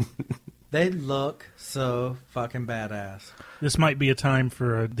anyway. They look so fucking badass. This might be a time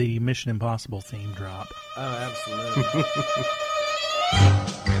for the Mission Impossible theme drop. Oh, absolutely.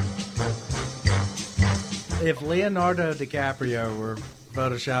 If Leonardo DiCaprio were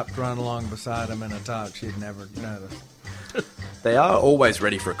photoshopped run along beside him in a talk, she'd never notice. They are always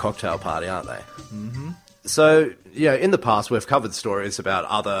ready for a cocktail party, aren't they? Mm-hmm. So, in the past we've covered stories about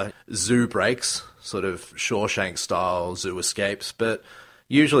other zoo breaks, sort of Shawshank-style zoo escapes, but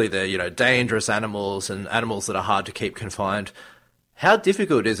usually they're, dangerous animals and animals that are hard to keep confined. How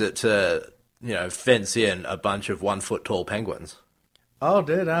difficult is it to, fence in a bunch of 1 foot tall penguins? Oh,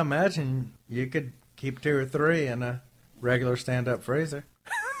 dude, I imagine you could keep 2 or 3 in a regular stand-up freezer.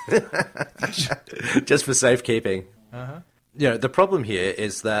 Just for safekeeping. Uh-huh. The problem here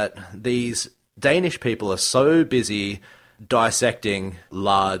is that these Danish people are so busy dissecting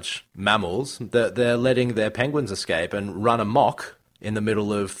large mammals that they're letting their penguins escape and run amok in the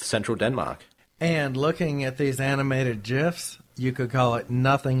middle of central Denmark. And looking at these animated GIFs, you could call it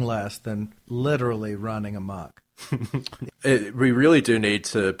nothing less than literally running amok. We really do need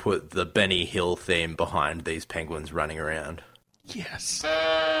to put the Benny Hill theme behind these penguins running around. Yes.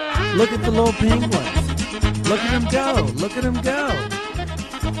 Look at the little penguins. Look at them go. Look at them go.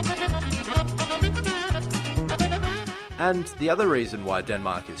 And the other reason why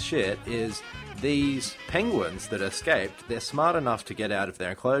Denmark is shit is these penguins that escaped, they're smart enough to get out of their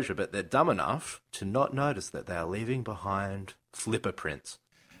enclosure, but they're dumb enough to not notice that they are leaving behind flipper prints.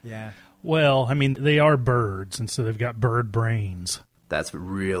 Yeah. Well, I mean, they are birds, and so they've got bird brains. That's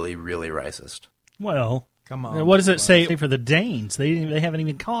really, really racist. Well, come on. What does it say for the Danes? They haven't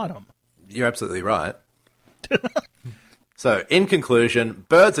even caught them. You're absolutely right. So, in conclusion,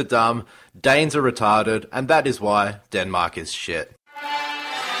 birds are dumb, Danes are retarded, and that is why Denmark is shit.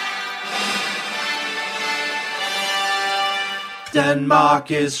 Denmark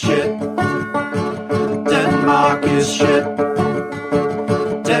is shit. Denmark is shit.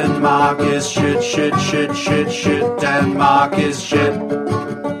 Denmark is shit, shit, shit, shit, shit. Denmark is shit.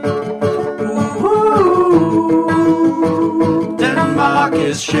 Ooh, Denmark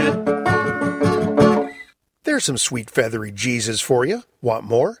is shit. There's some sweet feathery Jesus for you. Want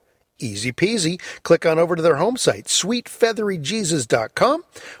more? Easy peasy. Click on over to their home site, sweetfeatheryjesus.com,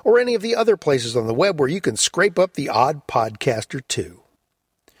 or any of the other places on the web where you can scrape up the odd podcaster too.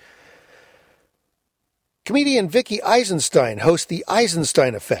 Comedian Vicky Eisenstein hosts The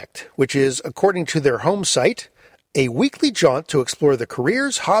Eisenstein Effect, which is, according to their home site, a weekly jaunt to explore the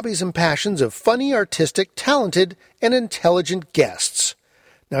careers, hobbies, and passions of funny, artistic, talented, and intelligent guests.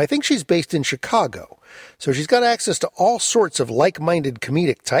 Now, I think she's based in Chicago, so she's got access to all sorts of like-minded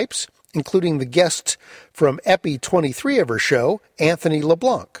comedic types, including the guest from Epi 23 of her show, Anthony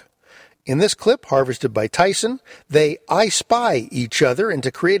LeBlanc. In this clip, harvested by Tyson, they I spy each other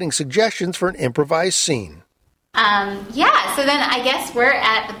into creating suggestions for an improvised scene. Yeah, so then I guess we're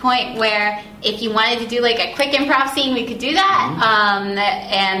at the point where if you wanted to do like a quick improv scene, we could do that,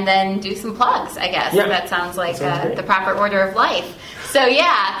 and then do some plugs, I guess. Yeah. That sounds like the proper order of life. So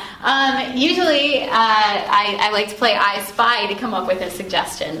yeah, usually I like to play I Spy to come up with a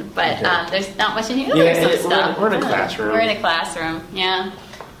suggestion, but there's not much in here. Yeah, There's some stuff. we're in a classroom. We're in a classroom, yeah.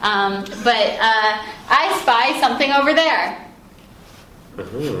 But I spy something over there.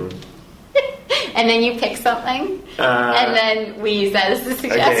 Mm-hmm. And then you pick something, and then we use that as a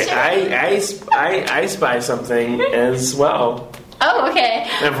suggestion. Okay, I spy something as well. Oh, okay.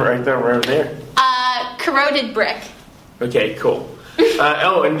 Right over there. Corroded brick. Okay, cool.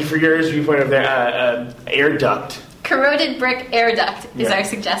 And for yours, viewpoint over there, air duct. Corroded brick air duct is Yeah. our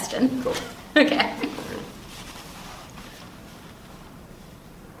suggestion. Cool. Okay.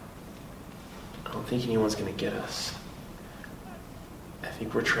 I don't think anyone's gonna get us. I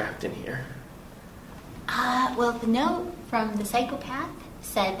think we're trapped in here. Well, the note from the psychopath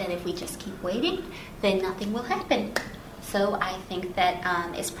said that if we just keep waiting, then nothing will happen. So I think that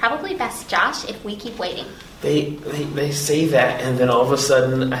it's probably best, Josh, if we keep waiting. They say that, and then all of a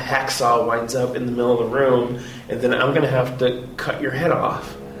sudden a hacksaw winds up in the middle of the room, and then I'm gonna have to cut your head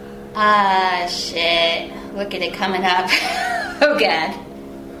off. Shit. Look at it coming up. Oh, God.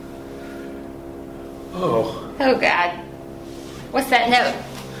 Oh. Oh, God. What's that note?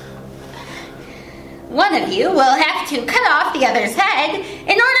 One of you will have to cut off the other's head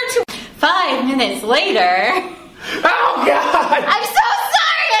in order to... 5 minutes later... Oh, God! I'm so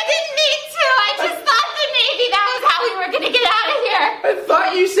sorry! I didn't mean to! I just thought that maybe that was how we were going to get out of here! I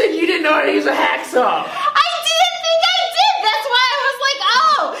thought you said you didn't know how to use a hacksaw! I didn't think I did! That's why I was like,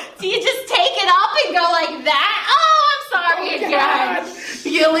 oh! Do you just take it up and go like that? Oh, I'm sorry again!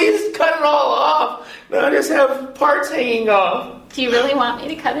 You at least cut it all off! Now just have parts hanging off. Do you really want me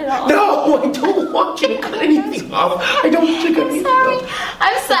to cut it off? No, I don't want you to cut anything off. I don't want you to cut anything off.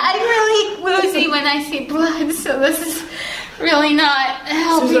 I'm really woozy when I see blood, so this is really not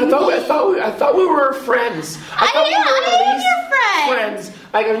helping Susan, me. I thought we were friends. I am your friend. Friends.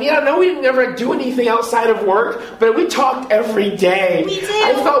 I know we didn't ever do anything outside of work, but we talked every day. We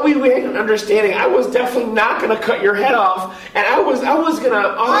did. I thought we had an understanding. I was definitely not going to cut your head off, and I was going to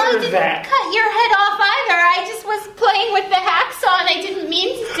honor that. Cut your head off either. I just was playing with the hacksaw and I didn't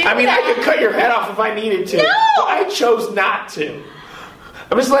mean to do that. I mean, I could cut your head off if I needed to. No! But I chose not to.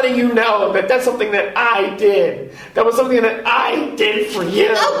 I'm just letting you know that that's something that I did. That was something that I did for you.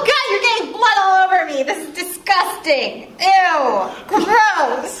 Oh, God, you're getting blood all over me. This is disgusting. Ew.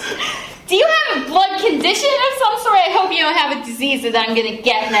 Gross. Do you have a blood condition of some sort? I hope you don't have a disease that I'm gonna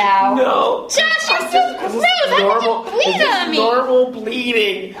get now. No. Josh, you're so gross. How could you bleed on me? Normal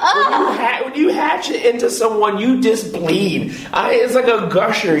bleeding. When you hatch it into someone, you just bleed. It's like a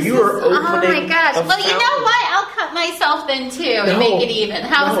gusher. You are opening. Oh my gosh. Well, you know what? I'll cut myself then too and make it even.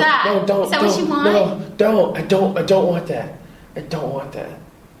 How's that? No, don't. Is that what you want? No, don't. I don't want that. I don't want that.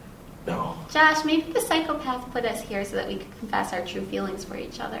 No. Josh, maybe the psychopath put us here so that we could confess our true feelings for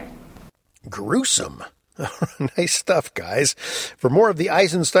each other. Gruesome. Nice stuff, guys. For more of the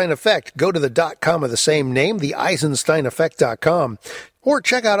Eisenstein Effect, go to the .com of the same name, theeisensteineffect.com, or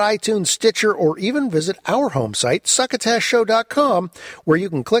check out iTunes, Stitcher, or even visit our home site, succotashshow.com, where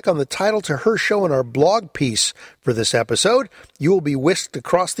you can click on the title to her show in our blog piece for this episode. You will be whisked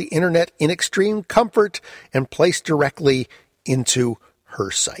across the internet in extreme comfort and placed directly into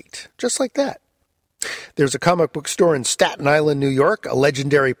her site. Just like that. There's a comic book store in Staten Island, New York, a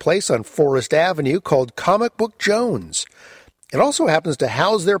legendary place on Forest Avenue called Comic Book Jones. It also happens to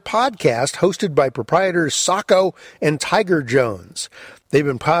house their podcast hosted by proprietors Sacco and Tiger Jones. They've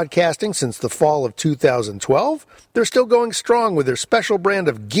been podcasting since the fall of 2012. They're still going strong with their special brand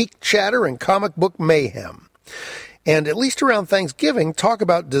of geek chatter and comic book mayhem. And at least around Thanksgiving, talk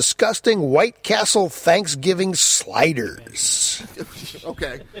about disgusting White Castle Thanksgiving sliders.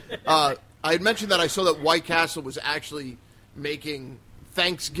 Okay. I had mentioned that I saw that White Castle was actually making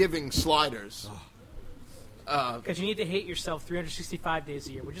Thanksgiving sliders. Because you need to hate yourself 365 days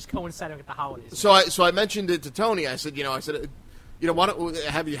a year. We're just coinciding with the holidays. So I mentioned it to Tony. I said, why don't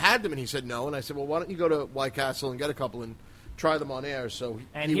have you had them? And he said no. And I said, well, why don't you go to White Castle and get a couple and try them on air? So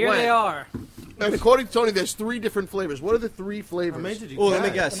and here they are. And according to Tony, there's 3 different flavors. What are the 3 flavors? Let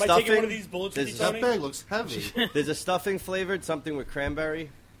me guess. Am I taking one of these bullets with you, Tony? That bag looks heavy. There's a stuffing flavored, something with cranberry.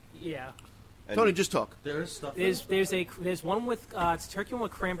 Yeah. Tony, just talk. There's one with it's turkey one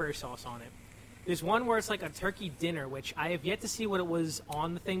with cranberry sauce on it. There's one where it's like a turkey dinner, which I have yet to see what it was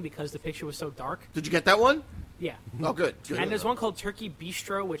on the thing because the picture was so dark. Did you get that one? Yeah. Oh, good. And there's one called Turkey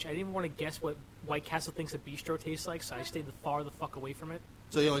Bistro, which I didn't even want to guess what White Castle thinks a bistro tastes like, so I stayed far the fuck away from it.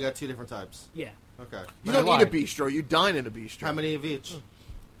 So you only got 2 different types? Yeah. Okay. You don't eat a bistro. You dine in a bistro. How many of each?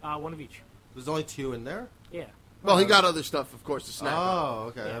 One of each. There's only 2 in there? Yeah. Well, he got other stuff, of course, to snack. Oh,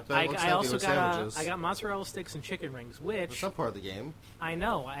 okay. Yeah. I also got mozzarella sticks and chicken rings, which... That's not part of the game. I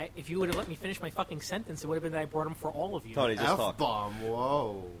know. If you would have let me finish my fucking sentence, it would have been that I brought them for all of you. Tony, just talk. F-bomb.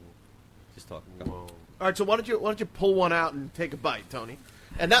 Whoa. Just talk. Whoa. All right, so why don't you pull one out and take a bite, Tony?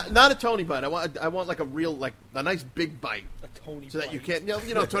 And not a Tony bite. I want like a real, like a nice big bite. A Tony so bite. that you can't,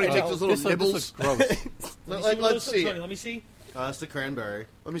 Tony takes those little nibbles. This looks gross. Let's see. Tony, let me see. That's the cranberry.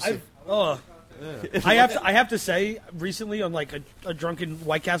 Let me see. Yeah. I have to say, recently on like a drunken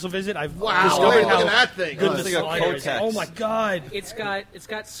White Castle visit, I've discovered discovered look how at that thing. good It's the like sliders. a Oh my god! It's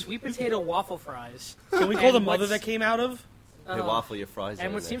got sweet potato waffle fries. Can we call the mother that came out of? Hey, waffle your fries. And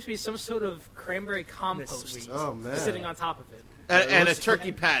in what there. seems to be some sort of cranberry compost sitting on top of it. And a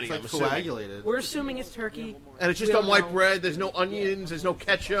turkey patty. It's like I'm assuming. coagulated. We're assuming it's turkey. And it's just We on don't white know. bread. There's no onions. There's no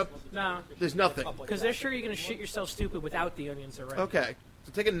ketchup. No. There's nothing. Because they're sure you're going to shit yourself stupid without the onions already. Okay.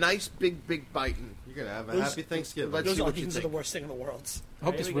 So take a nice big bite. And you're going to have a happy Thanksgiving. Let's Those see what you onions are think. the worst thing in the world. I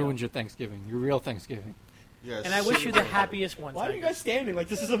hope this ruins your Thanksgiving, your real Thanksgiving. Yes. And I wish you the happiest one. Why are you Tiger. guys standing like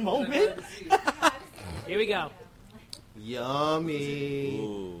this is a moment? Here we go. Yummy.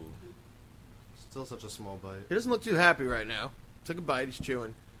 Ooh. Still such a small bite. He doesn't look too happy right now. Took a bite. He's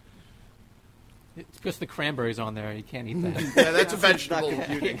chewing. It's because the cranberry's on there. You can't eat that. Yeah, that's a vegetable,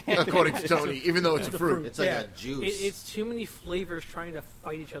 according to Tony, even though it's a fruit. It's like a juice. It's too many flavors trying to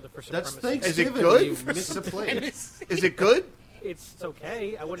fight each other for That's supremacy. Is it Thanksgiving. good? You missed a plate. Is it good? It's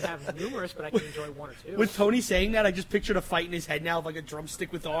okay. I wouldn't have numerous, but I can enjoy one or two. With Tony saying that, I just pictured a fight in his head now of like a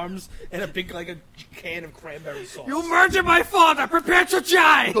drumstick with arms and a big like a can of cranberry sauce. You murdered my father! Prepare to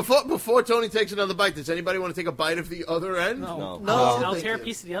die! Before Tony takes another bite, does anybody want to take a bite of the other end? No. I'll tear a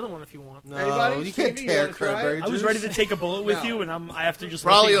piece of the other one if you want. No, Anybody? you can't Stevie, tear wanna try it? cranberry I was juice. ready to take a bullet with No. you, and I have to just.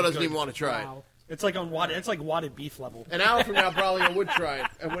 Braulio let it doesn't go. even want to try it. It's like it's like wadded beef level. An hour from now, Braulio would try it,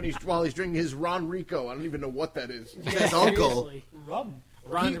 and while he's drinking his Ron Rico, I don't even know what that is. His uncle. Rum.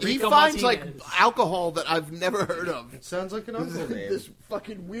 He Rico finds Martinez. like alcohol that I've never heard of. It sounds like an uncle name. This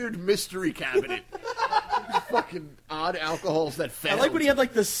fucking weird mystery cabinet. Fucking odd alcohols that fail. I like when he had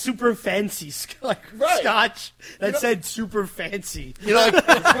like the super fancy scotch that said super fancy. You know, like,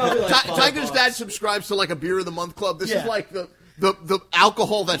 Tiger's dad subscribes to like a beer of the month club. This is like the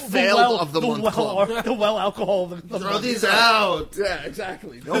alcohol that failed of the month club. The well alcohol of the Throw month. these out. Yeah,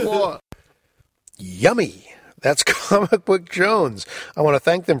 exactly. No more. Yummy. That's Comic Book Jones. I want to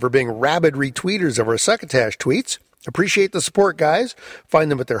thank them for being rabid retweeters of our Succotash tweets. Appreciate the support, guys.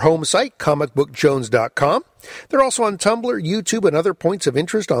 Find them at their home site, comicbookjones.com. They're also on Tumblr, YouTube, and other points of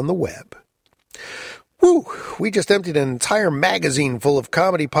interest on the web. Woo! We just emptied an entire magazine full of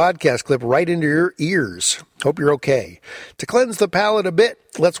comedy podcast clip right into your ears. Hope you're okay. To cleanse the palate a bit,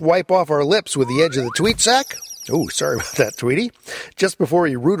 let's wipe off our lips with the edge of the tweet sack. Oh, sorry about that, Tweety. Just before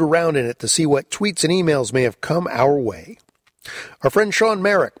you root around in it to see what tweets and emails may have come our way. Our friend Sean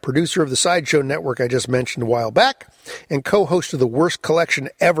Merrick, producer of the Sideshow Network I just mentioned a while back, and co-host of the Worst Collection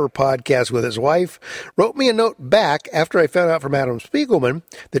Ever podcast with his wife, wrote me a note back after I found out from Adam Spiegelman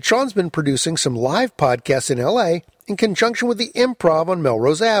that Sean's been producing some live podcasts in L.A. in conjunction with the Improv on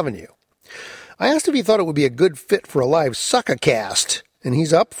Melrose Avenue. I asked if he thought it would be a good fit for a live suckacast, and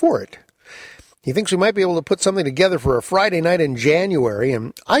he's up for it. He thinks we might be able to put something together for a Friday night in January,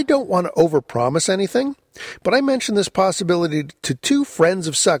 and I don't want to overpromise anything, but I mentioned this possibility to two friends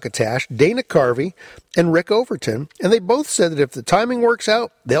of Succotash, Dana Carvey and Rick Overton, and they both said that if the timing works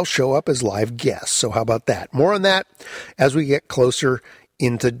out, they'll show up as live guests. So how about that? More on that as we get closer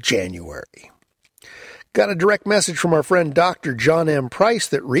into January. Got a direct message from our friend Dr. John M. Price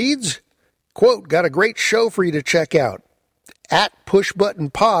that reads, quote, got a great show for you to check out. At Push Button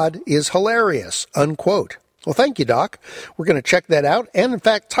Pod is hilarious, unquote. Well, thank you, Doc. We're going to check that out. And in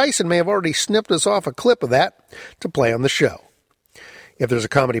fact, Tyson may have already snipped us off a clip of that to play on the show. If there's a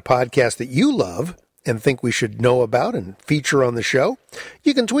comedy podcast that you love and think we should know about and feature on the show,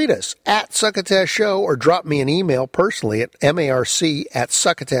 you can tweet us at Succotash Show or drop me an email personally at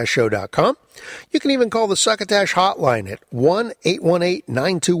marc@succotashshow.com. You can even call the Succotash hotline at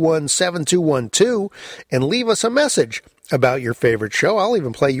 1-818-921-7212 and leave us a message about your favorite show. I'll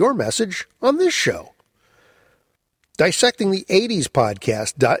even play your message on this show. Dissecting the 80s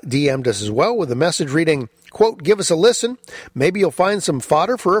podcast DM'd us as well with a message reading, quote, give us a listen. Maybe you'll find some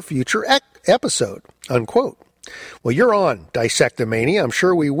fodder for a future episode, unquote. Well, you're on, Dissectomania. I'm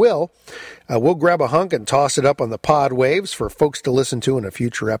sure we will. We'll grab a hunk and toss it up on the pod waves for folks to listen to in a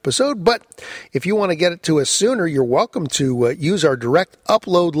future episode. But if you want to get it to us sooner, you're welcome to use our direct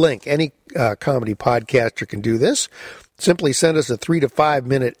upload link. Any comedy podcaster can do this. Simply send us a 3 to 5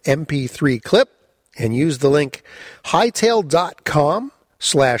 minute MP3 clip and use the link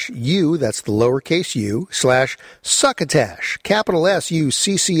hightail.com/u, that's the lowercase u, /Succotash, capital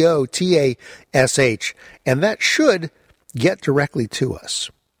SUCCOTASH, and that should get directly to us.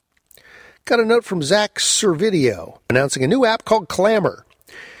 Got a note from Zach Servideo announcing a new app called Clamor.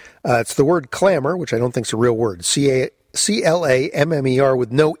 It's the word clamor, which I don't think is a real word, CLAMMER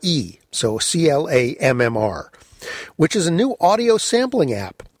with no E, so CLAMMR, which is a new audio sampling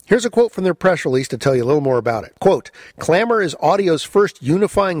app. Here's a quote from their press release to tell you a little more about it. Quote, Clamor is audio's first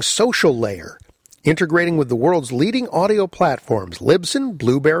unifying social layer, integrating with the world's leading audio platforms, Libsyn,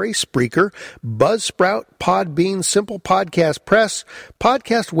 Blueberry, Spreaker, Buzzsprout, Podbean, Simple Podcast Press,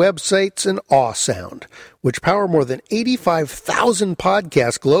 podcast websites, and AweSound, which power more than 85,000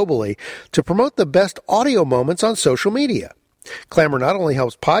 podcasts globally to promote the best audio moments on social media. Clamor not only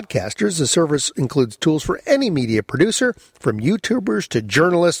helps podcasters, the service includes tools for any media producer, from YouTubers to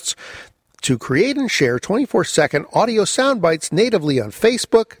journalists, to create and share 24-second audio sound bites natively on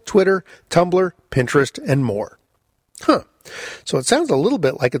Facebook, Twitter, Tumblr, Pinterest, and more. So it sounds a little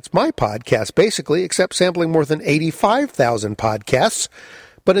bit like it's my podcast, basically, except sampling more than 85,000 podcasts,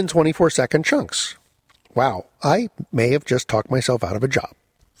 but in 24-second chunks. Wow, I may have just talked myself out of a job.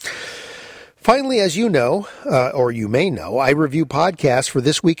 Finally, as you know, or you may know, I review podcasts for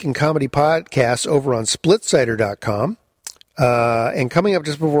This Week in Comedy Podcasts over on Splitsider.com. And coming up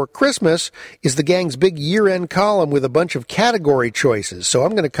just before Christmas is the gang's big year-end column with a bunch of category choices. So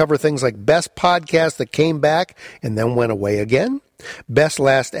I'm going to cover things like Best Podcast That Came Back and Then Went Away Again, Best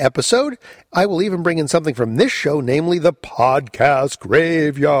Last Episode. I will even bring in something from this show, namely the Podcast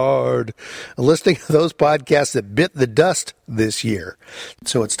Graveyard, a listing of those podcasts that bit the dust this year.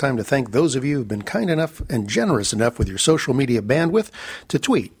 So it's time to thank those of you who've been kind enough and generous enough with your social media bandwidth to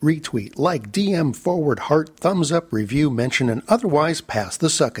tweet, retweet, like, DM, forward, heart, thumbs up, review, mention, and otherwise pass the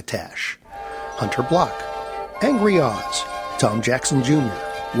Succotash. Hunter Block, Angry Oz, Tom Jackson Jr.,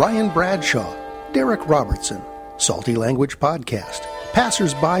 Ryan Bradshaw, Derek Robertson, Salty Language Podcast,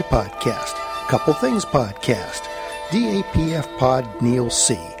 Passers-by Podcast, Couple Things Podcast, DAPF Pod Neil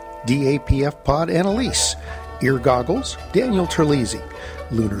C., DAPF Pod Annalise, Ear Goggles, Daniel Terlizzi,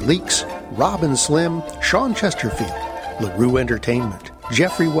 Lunar Leaks, Robin Slim, Sean Chesterfield, LaRue Entertainment,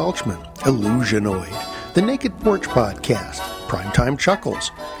 Jeffrey Welchman, Illusionoid, The Naked Porch Podcast, Primetime Chuckles,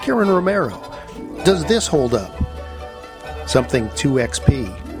 Karen Romero, Does This Hold Up? Something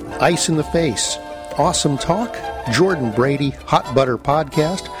 2XP, Ice in the Face, Awesome Talk, Jordan Brady, Hot Butter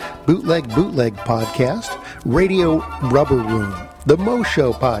Podcast, Bootleg Podcast, Radio Rubber Room, The Mo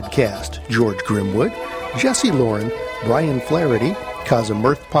Show Podcast, George Grimwood, Jesse Lauren, Brian Flaherty,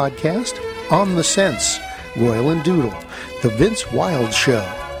 Cosmurth Podcast, On the Sense, Royal and Doodle, The Vince Wild Show,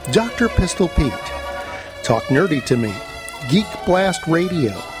 Dr. Pistol Pete, Talk Nerdy to Me, Geek Blast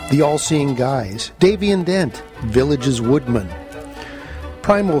Radio, The All-Seeing Guys, Davian Dent, Villages Woodman,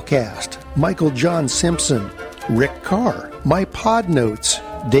 Primal Cast, Michael John Simpson, Rick Carr, My Pod Notes,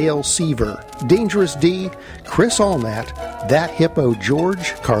 Dale Seaver, Dangerous D, Chris Allnat, That Hippo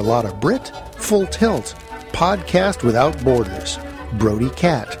George, Carlotta Britt, Full Tilt, Podcast Without Borders, Brody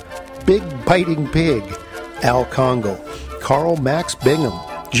Cat, Big Biting Pig, Al Congo, Carl Max Bingham,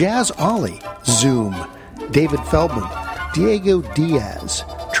 Jazz Ollie, Zoom, David Feldman, Diego Diaz,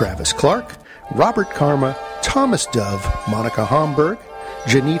 Travis Clark, Robert Karma, Thomas Dove, Monica Homburg,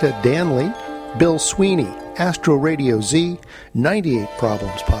 Janita Danley, Bill Sweeney, Astro Radio Z, 98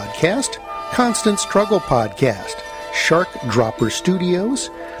 Problems Podcast, Constant Struggle Podcast, Shark Dropper Studios,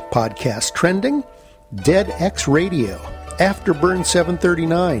 Podcast Trending, Dead X Radio, Afterburn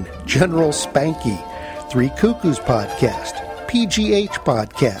 739, General Spanky, Three Cuckoos Podcast, PGH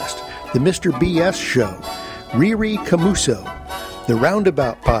Podcast, The Mr. BS Show, Riri Camuso, The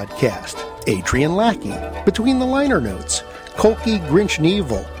Roundabout Podcast, Adrian Lackey, Between the Liner Notes, Colky Grinch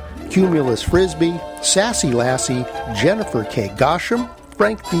Neville, Cumulus Frisbee, Sassy Lassie, Jennifer K. Gosham,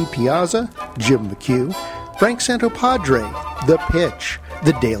 Frank D. Piazza, Jim McHugh, Frank Santopadre, The Pitch,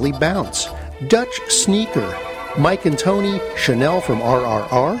 The Daily Bounce, Dutch Sneaker, Mike and Tony, Chanel from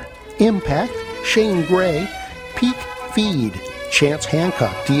RRR, Impact, Shane Gray, Peak Feed, Chance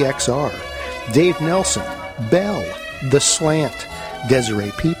Hancock DXR, Dave Nelson, Bell, The Slant,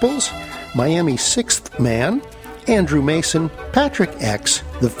 Desiree Peoples, Miami Sixth Man, Andrew Mason, Patrick X,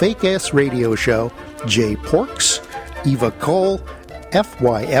 The Fake Ass Radio Show, Jay Porks, Eva Cole,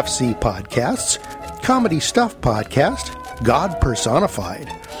 FYFC Podcasts, Comedy Stuff Podcast, God Personified,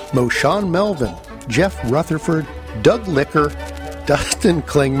 Moshawn Melvin, Jeff Rutherford, Doug Licker, Dustin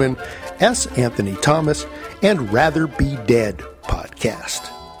Klingman, S. Anthony Thomas, and Rather Be Dead Podcast.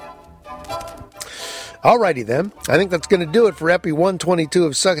 Alrighty then, I think that's going to do it for Epi 122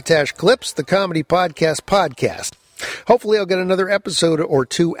 of Succotash Clips, the comedy podcast. Hopefully I'll get another episode or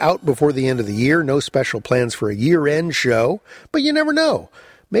two out before the end of the year. No special plans for a year-end show, but you never know.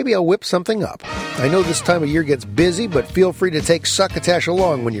 Maybe I'll whip something up. I know this time of year gets busy, but feel free to take Succotash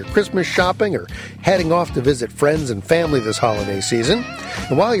along when you're Christmas shopping or heading off to visit friends and family this holiday season.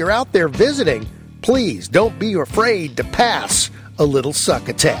 And while you're out there visiting, please don't be afraid to pass a little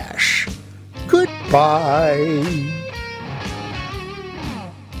Succotash. Goodbye.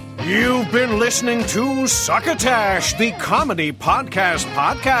 You've been listening to Succotash, the comedy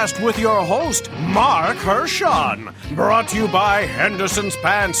podcast with your host, Mark Hershon. Brought to you by Henderson's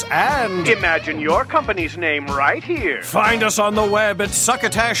Pants and... Imagine your company's name right here. Find us on the web at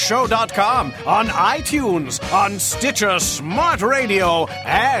succotashshow.com, on iTunes, on Stitcher Smart Radio,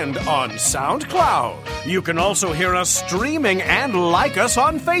 and on SoundCloud. You can also hear us streaming and like us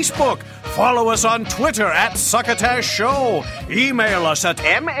on Facebook. Follow us on Twitter at Succotash Show. Email us at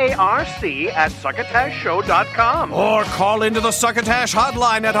marc@succotashshow.com. Or call into the Succotash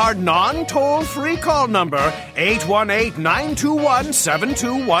hotline at our non-toll-free call number,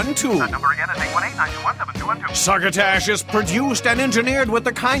 818-921-7212. That number again is 818-921-7212. Succotash is produced and engineered with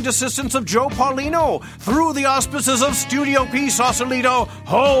the kind assistance of Joe Paulino through the auspices of Studio P Sausalito,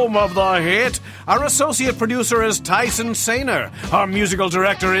 home of the hit. Our associate producer is Tyson Sainer. Our musical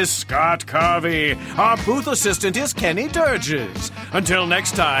director is Scott Carvey. Our booth assistant is Kenny Durges. Until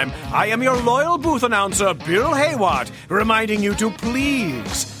next time, I am your loyal booth announcer, Bill Haywatt, reminding you to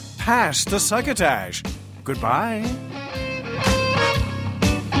please pass the Succotash. Goodbye.